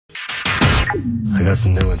I got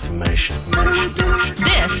some new information.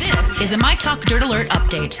 This is a My Talk Dirt Alert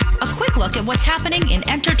update. A quick look at what's happening in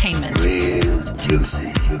entertainment. Real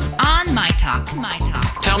juicy. On My Talk.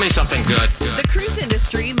 Tell me something good. The cruise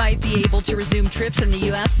industry might be able to resume trips in the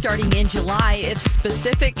U.S. starting in July if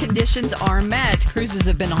specific conditions are met. Cruises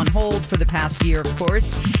have been on hold for the past year, of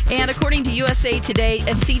course. And according to USA Today,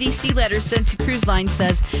 a CDC letter sent to cruise lines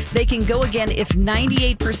says they can go again if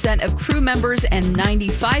 98% of crew members and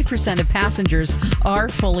 95% of passengers are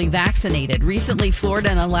fully vaccinated. Recently, Florida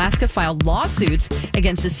and Alaska filed lawsuits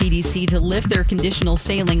against the CDC to lift their conditional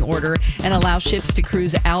sailing order and allow ships to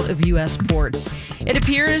cruise out of U.S. ports. It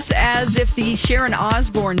appears as if the Sharon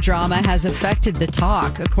Osbourne drama has affected The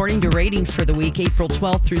Talk. According to ratings for the week, April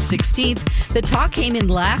 12th through 16th, The Talk came in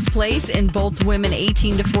last place in both women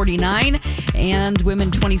 18 to 49 and women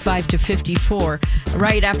 25 to 54.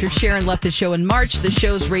 Right after Sharon left the show in March, the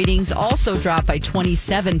show's ratings also dropped by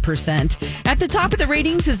 27%. At the top of the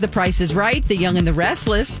ratings is The Price is Right, The Young and the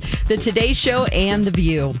Restless, The Today Show, and The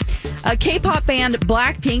View. K-pop band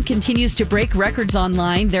Blackpink continues to break records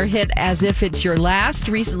online. Their hit As If It's Your Last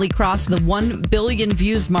recently crossed the 1 billion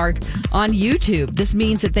views mark on YouTube. This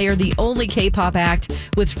means that they are the only K-pop act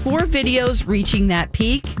with 4 videos reaching that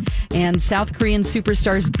peak. And South Korean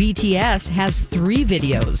superstars BTS has 3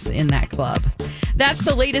 videos in that club. That's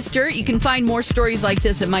the latest dirt. You can find more stories like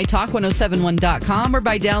this at mytalk1071.com or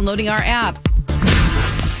by downloading our app.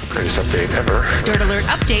 Greatest update ever. Dirt Alert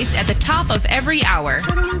updates at the top of every hour.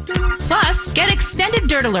 Plus, get extended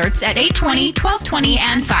Dirt Alerts at 8:20, 12:20,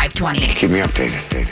 and 5:20. Keep me updated.